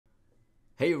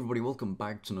Hey everybody, welcome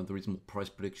back to another reasonable price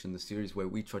prediction, the series where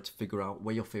we try to figure out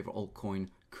where your favorite altcoin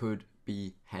could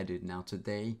be headed. Now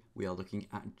today we are looking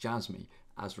at Jasmy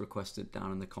as requested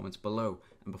down in the comments below.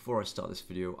 And before I start this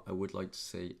video, I would like to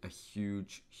say a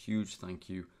huge thank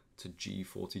you to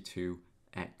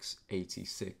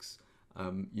G42X86.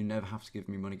 You never have to give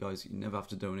me money, guys. You never have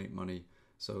to donate money.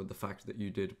 So the fact that you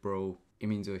did, bro, it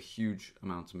means a huge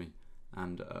amount to me.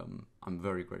 And I'm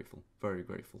very grateful, very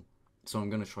grateful. So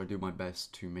I'm going to try to do my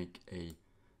best to make a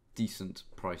decent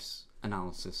price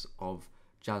analysis of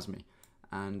Jasmy.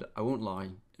 And I won't lie,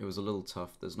 it was a little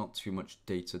tough. There's not too much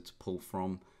data to pull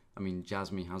from. I mean,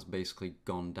 Jasmy has basically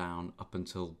gone down up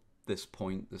until this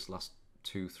point, this last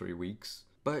 2-3 weeks.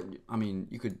 But I mean,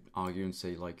 you could argue and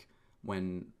say, like,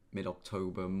 when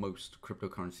mid-October most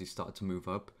cryptocurrencies started to move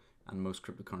up and most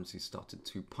cryptocurrencies started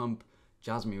to pump,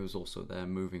 Jasmy was also there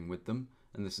moving with them.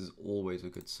 And this is always a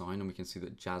good sign, and we can see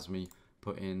that Jasmy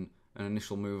put in an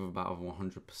initial move of about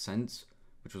 100%,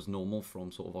 which was normal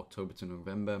from sort of October to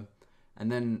November, and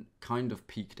then kind of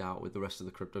peaked out with the rest of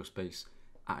the crypto space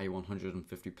at a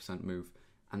 150% move.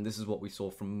 And this is what we saw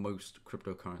from most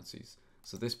cryptocurrencies.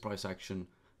 So this price action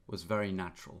was very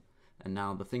natural. And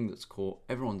now the thing that's caught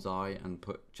everyone's eye and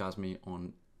put Jasmy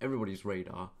on everybody's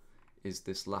radar is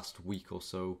this last week or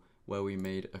so, where we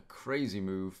made a crazy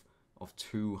move of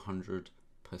 200%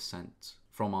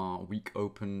 from our week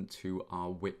open to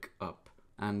our wick up.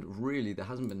 And really there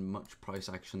hasn't been much price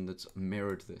action that's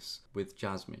mirrored this with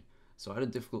Jasmy. So I had a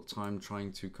difficult time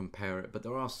trying to compare it, but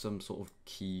there are some sort of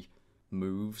key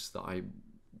moves that I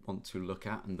want to look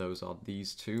at, and those are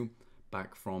these two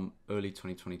back from early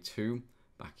 2022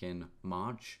 back in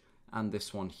March, and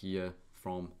this one here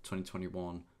from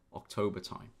 2021 October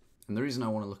time. And the reason I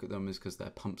want to look at them is because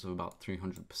they're pumps of about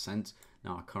 300%.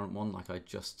 Now our current one, like I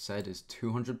just said, is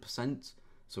 200%.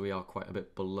 So we are quite a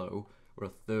bit below. We're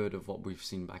a third of what we've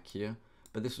seen back here.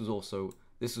 But this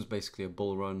was basically a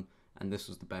bull run, and this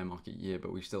was the bear market year,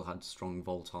 but we still had strong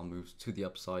volatile moves to the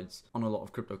upsides on a lot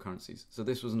of cryptocurrencies. So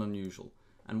this wasn't unusual.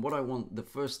 And the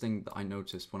first thing that I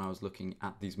noticed when I was looking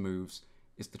at these moves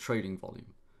is the trading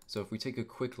volume. So if we take a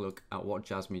quick look at what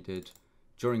Jasmy did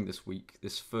during this week,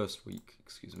 this first week,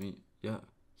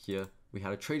 here we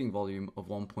had a trading volume of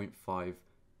 1.5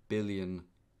 billion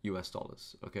US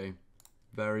dollars, okay?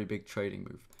 Very big trading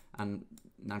move. And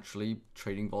naturally,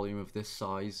 trading volume of this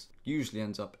size usually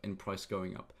ends up in price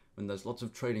going up. When there's lots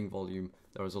of trading volume,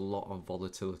 there is a lot of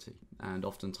volatility. And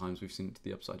oftentimes we've seen it to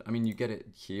the upside. I mean, you get it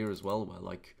here as well, where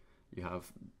like you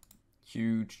have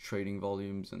huge trading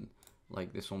volumes, and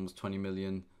like this one was 20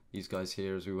 million. These guys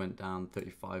here, as we went down,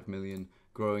 35 million,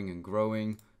 growing and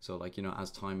growing. So like, you know,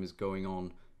 as time is going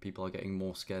on, people are getting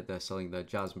more scared. They're selling their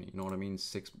Jasmy, you know what I mean?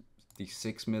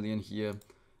 66 million here,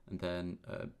 and then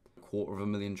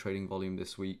 250,000 trading volume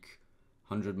this week,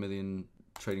 100 million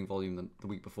trading volume the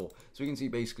week before. So we can see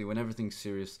basically when everything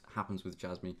serious happens with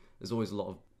Jasmy, there's always a lot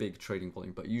of big trading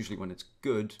volume, but usually when it's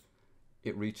good,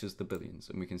 it reaches the billions.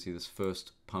 And we can see this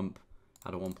first pump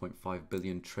had a 1.5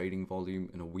 billion trading volume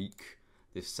in a week.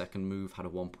 This second move had a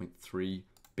 1.3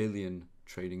 billion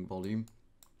trading volume.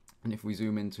 And if we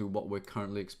zoom into what we're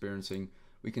currently experiencing,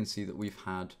 we can see that we've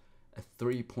had a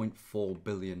 3.4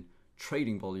 billion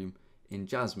trading volume in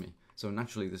Jasmy. So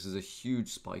naturally, this is a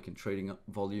huge spike in trading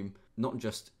volume, not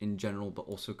just in general, but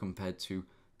also compared to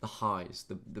the highs,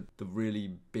 the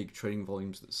really big trading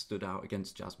volumes that stood out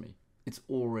against Jasmy. It's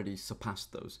already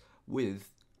surpassed those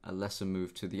with a lesser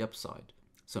move to the upside.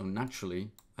 So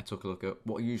naturally, I took a look at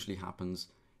what usually happens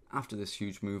after this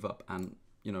huge move up, and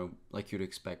you know, like you'd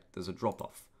expect, there's a drop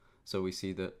off. So we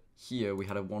see that here we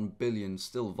had a 1 billion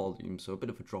still volume, so a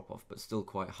bit of a drop off, but still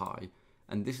quite high.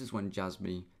 And this is when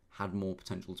Jasmy had more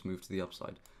potential to move to the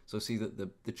upside. So see that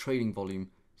the trading volume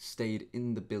stayed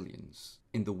in the billions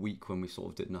in the week when we sort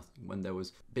of did nothing. When there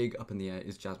was big up in the air,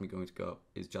 is Jasmy going to go up?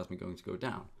 Is Jasmy going to go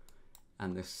down?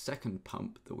 And the second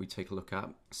pump that we take a look at,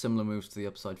 similar moves to the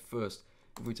upside first.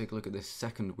 If we take a look at this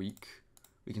second week,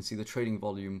 we can see the trading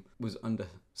volume was under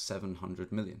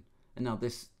 700 million. And now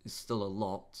this is still a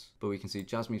lot, but we can see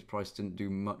Jasmy's price didn't do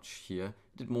much here.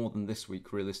 It did more than this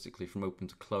week realistically from open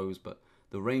to close, but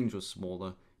the range was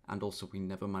smaller, and also we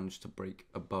never managed to break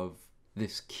above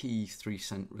this key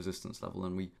 3-cent resistance level,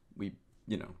 and we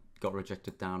you know, got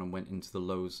rejected down and went into the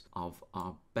lows of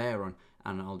our bear run.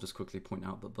 And I'll just quickly point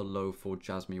out that the low for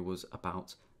Jasmy was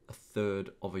about a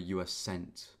third of a US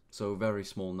cent. So very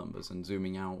small numbers, and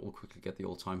zooming out, we'll quickly get the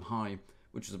all-time high,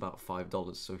 which is about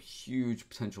 $5. So huge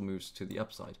potential moves to the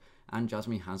upside. And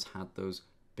Jasmy has had those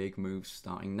big moves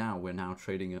starting now. We're now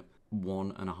trading at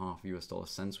 1.5 US dollar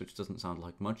cents, which doesn't sound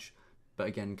like much, but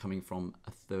again, coming from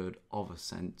a third of a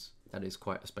cent. That is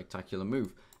quite a spectacular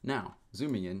move. Now,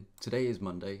 zooming in, today is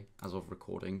Monday as of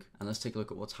recording, and let's take a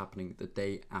look at what's happening the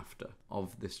day after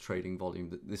of this trading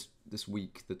volume, this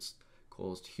week that's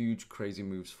caused huge crazy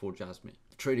moves for Jasmy.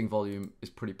 The trading volume is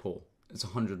pretty poor. It's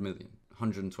 100 million,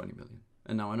 120 million.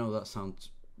 And now I know that sounds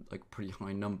like pretty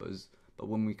high numbers, but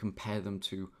when we compare them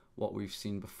to what we've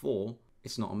seen before,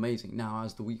 it's not amazing. Now,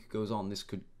 as the week goes on, this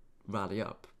could rally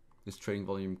up. This trading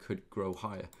volume could grow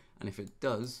higher. And if it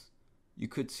does, you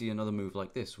could see another move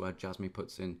like this where Jasmy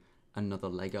puts in another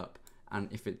leg up.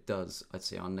 And if it does, I'd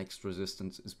say our next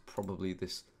resistance is probably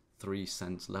this 3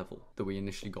 cents level that we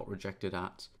initially got rejected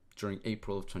at during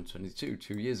April of 2022,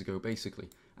 2 years ago basically.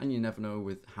 And you never know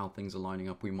with how things are lining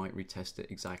up, we might retest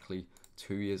it exactly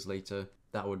 2 years later.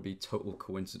 That would be total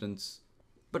coincidence.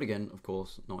 But again, of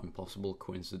course, not impossible.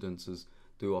 Coincidences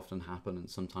do often happen, and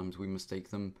sometimes we mistake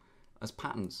them as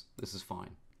patterns. This is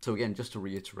fine. So again, just to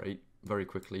reiterate very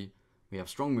quickly, we have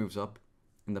strong moves up.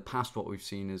 In the past, what we've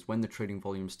seen is when the trading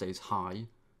volume stays high,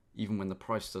 even when the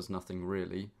price does nothing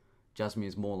really, Jasmy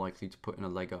is more likely to put in a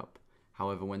leg up.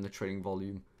 However, when the trading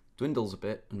volume dwindles a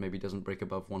bit and maybe doesn't break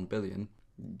above 1 billion,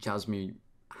 Jasmy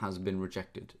has been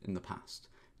rejected in the past.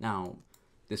 Now,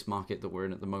 this market that we're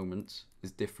in at the moment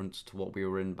is different to what we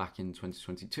were in back in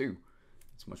 2022.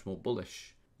 It's much more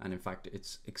bullish. And in fact,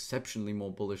 it's exceptionally more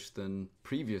bullish than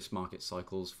previous market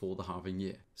cycles for the halving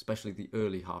year, especially the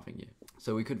early halving year.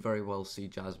 So we could very well see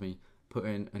Jasmy put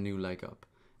in a new leg up.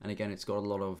 And again, it's got a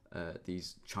lot of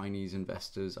these Chinese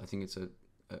investors. I think it's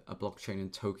a blockchain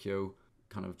in Tokyo,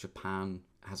 kind of Japan,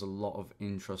 has a lot of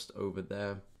interest over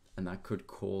there. And that could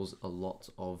cause a lot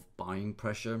of buying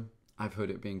pressure. I've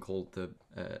heard it being called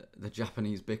the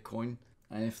Japanese Bitcoin.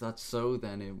 And if that's so,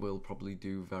 then it will probably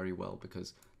do very well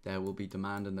because there will be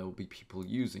demand and there will be people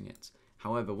using it.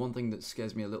 However, one thing that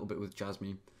scares me a little bit with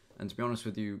Jasmy, and to be honest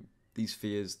with you, these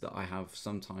fears that I have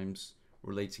sometimes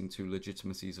relating to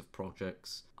legitimacies of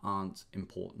projects aren't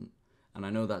important. And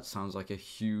I know that sounds like a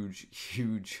huge,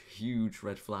 huge, huge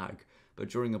red flag, but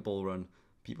during a bull run,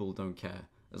 people don't care.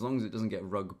 As long as it doesn't get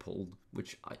rug pulled,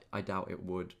 which I doubt it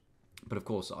would. But of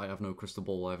course, I have no crystal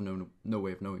ball, I have no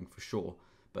way of knowing for sure.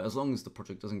 But as long as the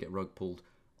project doesn't get rug pulled,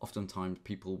 oftentimes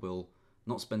people will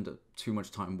not spend too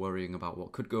much time worrying about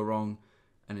what could go wrong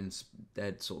and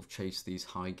instead sort of chase these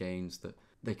high gains that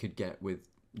they could get with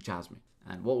Jasmy.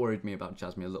 And what worried me about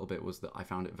Jasmy a little bit was that I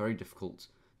found it very difficult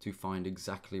to find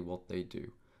exactly what they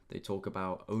do. They talk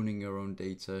about owning your own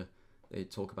data, they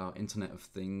talk about Internet of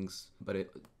Things, but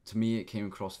to me it came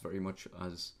across very much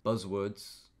as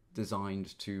buzzwords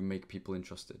designed to make people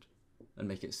interested and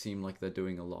make it seem like they're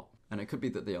doing a lot. And it could be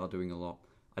that they are doing a lot.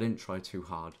 I didn't try too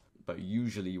hard. But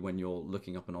usually when you're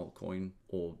looking up an altcoin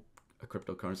or a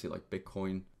cryptocurrency like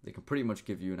Bitcoin, they can pretty much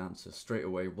give you an answer straight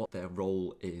away what their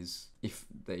role is if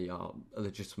they are a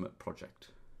legitimate project.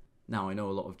 Now, I know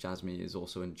a lot of Jasmy is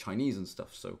also in Chinese and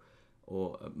stuff, so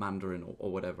or Mandarin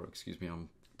or whatever, excuse me, I'm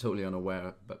totally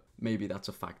unaware, but maybe that's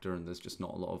a factor and there's just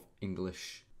not a lot of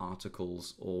English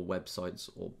articles or websites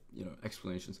or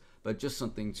explanations, but just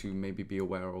something to maybe be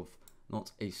aware of, not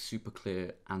a super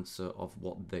clear answer of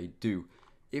what they do.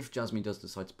 If Jasmy does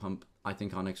decide to pump, I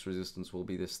think our next resistance will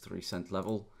be this 3 cent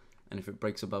level. And if it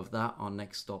breaks above that, our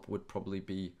next stop would probably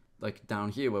be like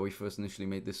down here where we first initially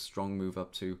made this strong move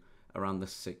up to around the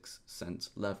 6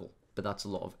 cent level. But that's a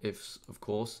lot of ifs, of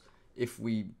course. If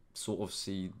we sort of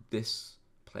see this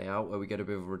play out where we get a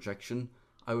bit of a rejection,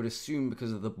 I would assume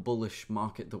because of the bullish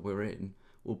market that we're in,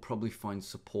 we'll probably find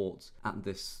support at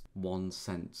this 1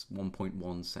 cent,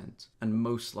 1.1 cent, and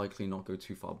most likely not go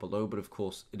too far below. But of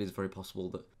course, it is very possible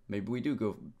that maybe we do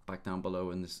go back down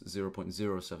below and this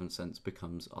 0.07 cents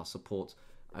becomes our support.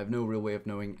 I have no real way of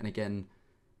knowing. And again,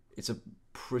 it's a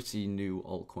pretty new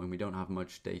altcoin. We don't have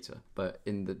much data, but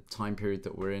in the time period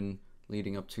that we're in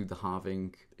leading up to the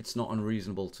halving, it's not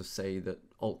unreasonable to say that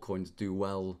altcoins do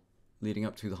well leading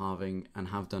up to the halving and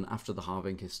have done after the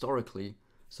halving historically.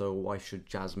 So why should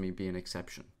Jasmy be an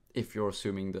exception? If you're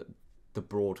assuming that the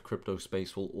broad crypto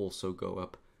space will also go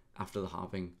up after the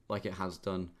halving, like it has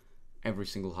done every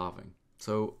single halving.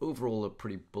 So overall, a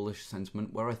pretty bullish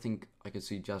sentiment where I think I could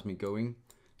see Jasmy going.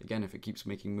 Again, if it keeps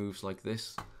making moves like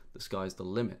this, the sky's the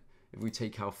limit. If we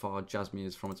take how far Jasmy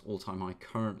is from its all-time high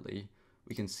currently,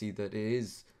 we can see that it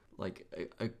is like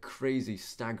a crazy,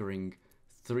 staggering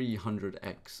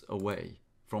 300x away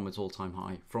from its all-time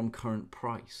high, from current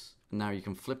price. Now you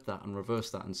can flip that and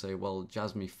reverse that and say, well,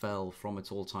 Jasmy fell from its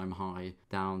all-time high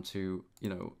down to,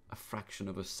 a fraction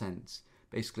of a cent,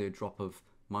 basically a drop of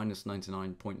minus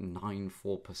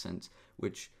 99.94%,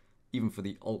 which even for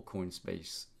the altcoin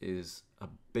space is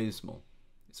abysmal.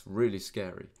 It's really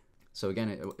scary. So again,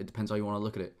 it depends how you want to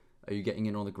look at it. Are you getting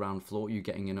in on the ground floor? Are you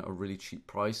getting in at a really cheap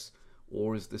price?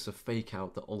 Or is this a fake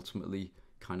out that ultimately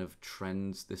kind of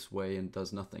trends this way and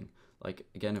does nothing? Like,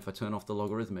 again, if I turn off the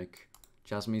logarithmic,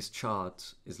 Jasmy's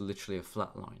chart is literally a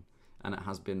flat line, and it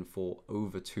has been for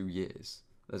over 2 years.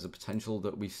 There's a potential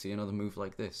that we see another move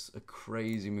like this, a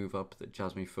crazy move up that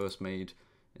Jasmy first made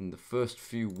in the first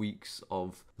few weeks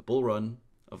of the bull run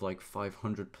of like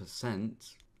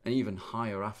 500%, and even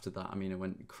higher after that. I mean, it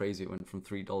went crazy. It went from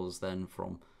 $3 then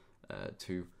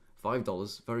to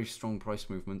 $5. Very strong price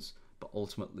movements, but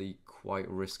ultimately quite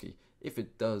risky. If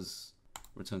it does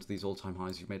return to these all-time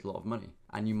highs, you've made a lot of money.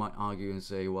 And you might argue and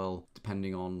say, well,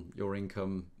 depending on your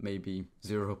income, maybe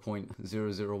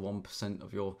 0.001%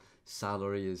 of your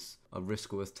salary is a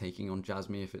risk worth taking on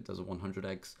Jasmy if it does a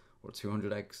 100x or a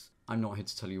 200x. I'm not here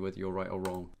to tell you whether you're right or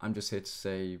wrong. I'm just here to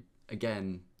say,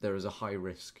 again, there is a high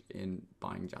risk in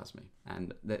buying Jasmy.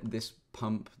 And this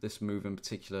pump, this move in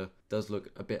particular, does look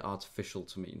a bit artificial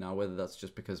to me. Now, whether that's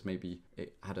just because maybe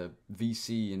it had a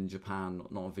VC in Japan,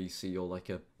 not a VC, or like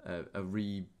a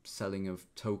reselling of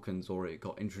tokens, or it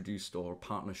got introduced, or a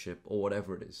partnership, or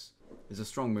whatever it is. It's a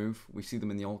strong move. We see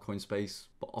them in the altcoin space,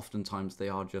 but oftentimes they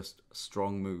are just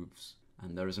strong moves,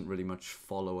 and there isn't really much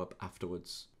follow-up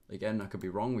afterwards. Again, I could be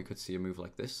wrong. We could see a move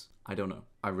like this. I don't know.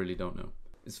 I really don't know.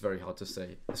 It's very hard to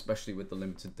say, especially with the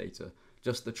limited data.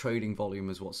 Just the trading volume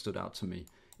is what stood out to me.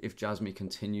 If Jasmy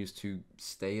continues to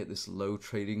stay at this low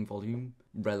trading volume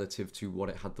relative to what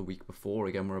it had the week before,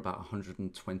 again, we're about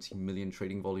 120 million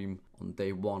trading volume on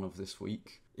day one of this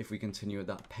week. If we continue at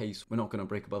that pace, we're not going to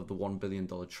break above the $1 billion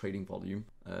trading volume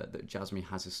that Jasmy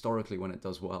has historically when it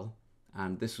does well.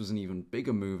 And this was an even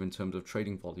bigger move in terms of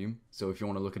trading volume. So if you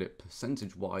want to look at it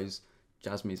percentage-wise,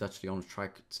 Jasmy is actually on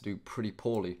track to do pretty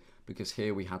poorly, because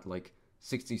here we had like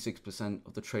 66%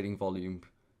 of the trading volume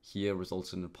here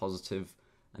resulted in a positive,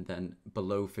 and then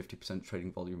below 50%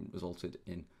 trading volume resulted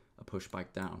in a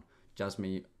pushback down.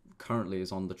 Jasmy currently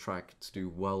is on the track to do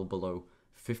well below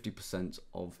 50%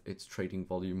 of its trading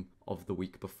volume of the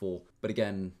week before. But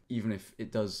again, even if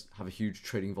it does have a huge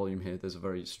trading volume here,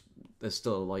 there's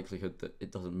still a likelihood that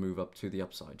it doesn't move up to the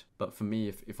upside. But for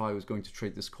me, if I was going to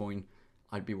trade this coin,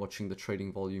 I'd be watching the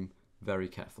trading volume very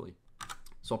carefully.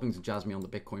 Swapping to Jasmy on the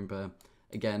Bitcoin pair,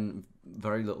 again,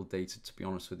 very little data to be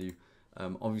honest with you.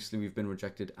 Obviously, we've been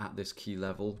rejected at this key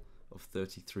level of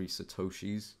 33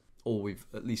 Satoshis, or we've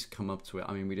at least come up to it.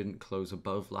 I mean, we didn't close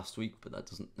above last week, but that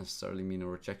doesn't necessarily mean a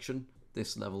rejection.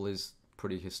 This level is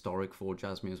pretty historic for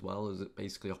Jasmy as well, as it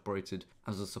basically operated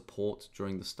as a support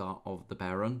during the start of the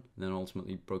bear run, and then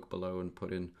ultimately broke below and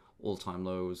put in all-time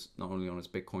lows, not only on its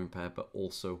Bitcoin pair, but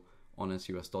also on its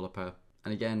US dollar pair.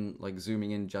 And again, like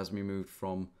zooming in, Jasmy moved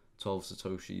from 12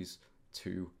 Satoshis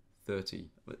to 30,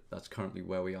 but that's currently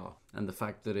where we are. And the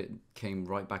fact that it came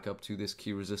right back up to this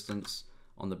key resistance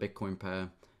on the Bitcoin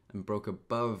pair and broke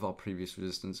above our previous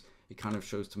resistance, it kind of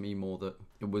shows to me more that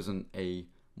it wasn't a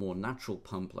more natural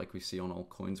pump like we see on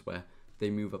altcoins, where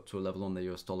they move up to a level on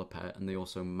their US dollar pair and they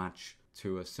also match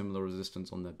to a similar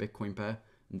resistance on their Bitcoin pair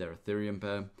and their Ethereum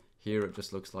pair. Here it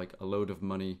just looks like a load of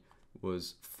money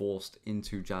was forced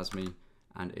into Jasmy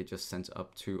and it just sent it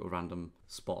up to a random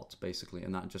spot basically,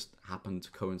 and that just happened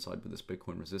to coincide with this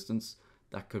Bitcoin resistance.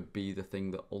 That could be the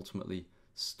thing that ultimately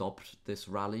stopped this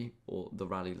rally, or the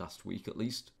rally last week at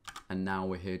least, and now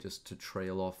we're here just to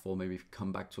trail off or maybe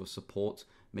come back to a support.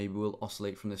 Maybe we'll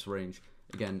oscillate from this range.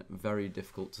 Again, very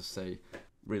difficult to say.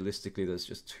 Realistically, there's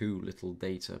just too little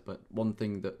data, but one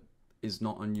thing that is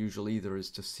not unusual either is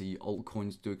to see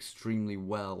altcoins do extremely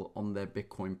well on their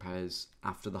Bitcoin pairs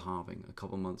after the halving, a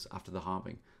couple months after the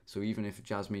halving. So even if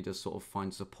Jasmy does sort of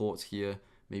find support here,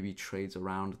 maybe trades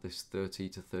around this 30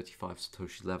 to 35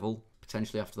 Satoshi level,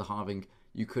 potentially after the halving,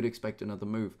 you could expect another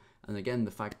move. And again, the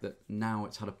fact that now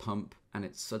it's had a pump and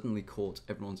it's suddenly caught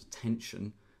everyone's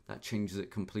attention, that changes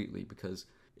it completely, because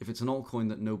if it's an altcoin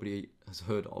that nobody has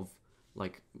heard of,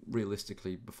 like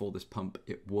realistically before this pump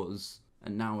it was,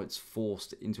 and now it's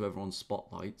forced into everyone's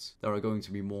spotlight, there are going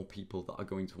to be more people that are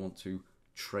going to want to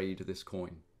trade this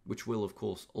coin, which will of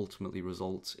course ultimately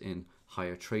result in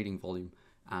higher trading volume.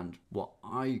 And what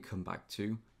I come back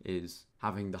to is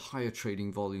having the higher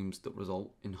trading volumes that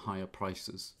result in higher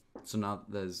prices. So now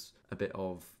there's a bit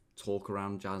of talk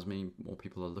around Jasmy, more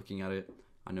people are looking at it.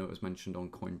 I know it was mentioned on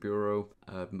Coin Bureau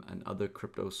and other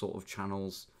crypto sort of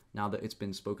channels. Now that it's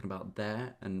been spoken about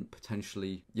there, and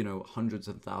potentially, you know, hundreds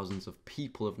of thousands of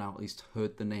people have now at least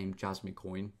heard the name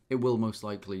JasmyCoin, it will most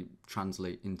likely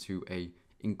translate into a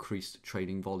increased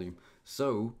trading volume.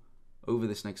 So over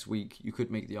this next week, you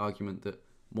could make the argument that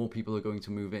more people are going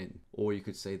to move in, or you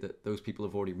could say that those people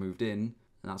have already moved in,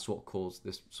 and that's what caused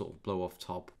this sort of blow off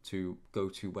top to go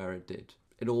to where it did.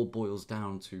 it all boils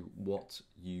down to what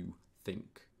you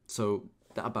think. So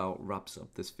that about wraps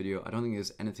up this video. I don't think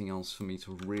there's anything else for me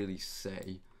to really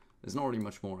say. There's not really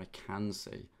much more I can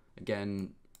say.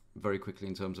 Again, very quickly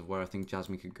in terms of where I think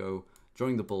Jasmy could go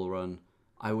during the bull run,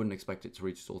 I wouldn't expect it to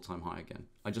reach its all-time high again.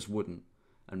 I just wouldn't.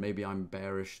 And maybe I'm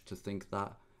bearish to think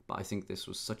that, but I think this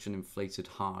was such an inflated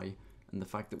high, and the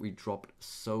fact that we dropped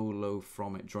so low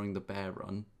from it during the bear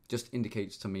run just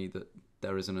indicates to me that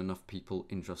there isn't enough people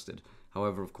interested.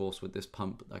 However, of course, with this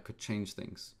pump, that could change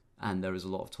things. And there is a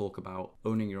lot of talk about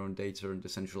owning your own data and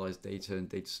decentralized data and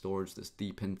data storage, this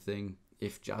deep-in thing.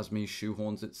 If Jasmy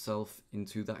shoehorns itself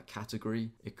into that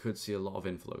category, it could see a lot of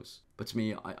inflows. But to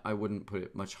me, I wouldn't put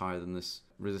it much higher than this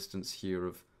resistance here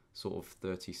of sort of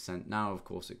 30 cent. Now, of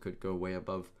course, it could go way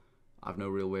above. I have no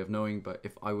real way of knowing, but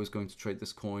if I was going to trade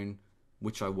this coin,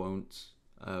 which I won't,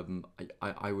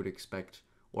 I would expect,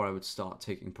 or I would start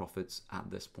taking profits at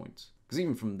this point. Because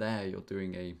even from there, you're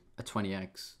doing a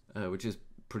 20x, which is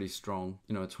pretty strong.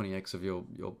 You know, a 20x of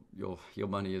your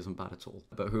money isn't bad at all.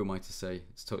 But who am I to say?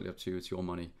 It's totally up to you. It's your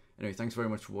money. Anyway, thanks very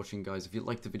much for watching, guys. If you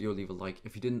liked the video, leave a like.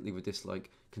 If you didn't, leave a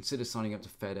dislike. Consider signing up to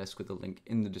FairDesk with the link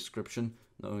in the description.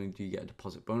 Not only do you get a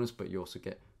deposit bonus, but you also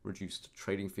get reduced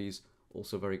trading fees.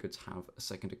 Also very good to have a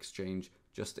second exchange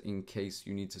just in case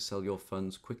you need to sell your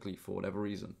funds quickly for whatever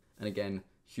reason. And again,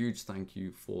 huge thank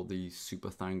you for the super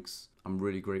thanks. I'm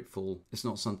really grateful. It's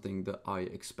not something that I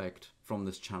expect from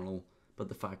this channel, but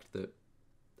the fact that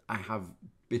I have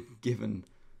been given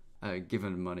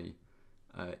money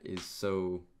is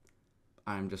so,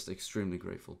 I'm just extremely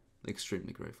grateful,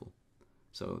 extremely grateful.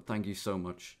 So thank you so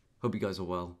much. Hope you guys are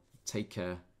well. Take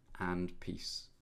care and peace.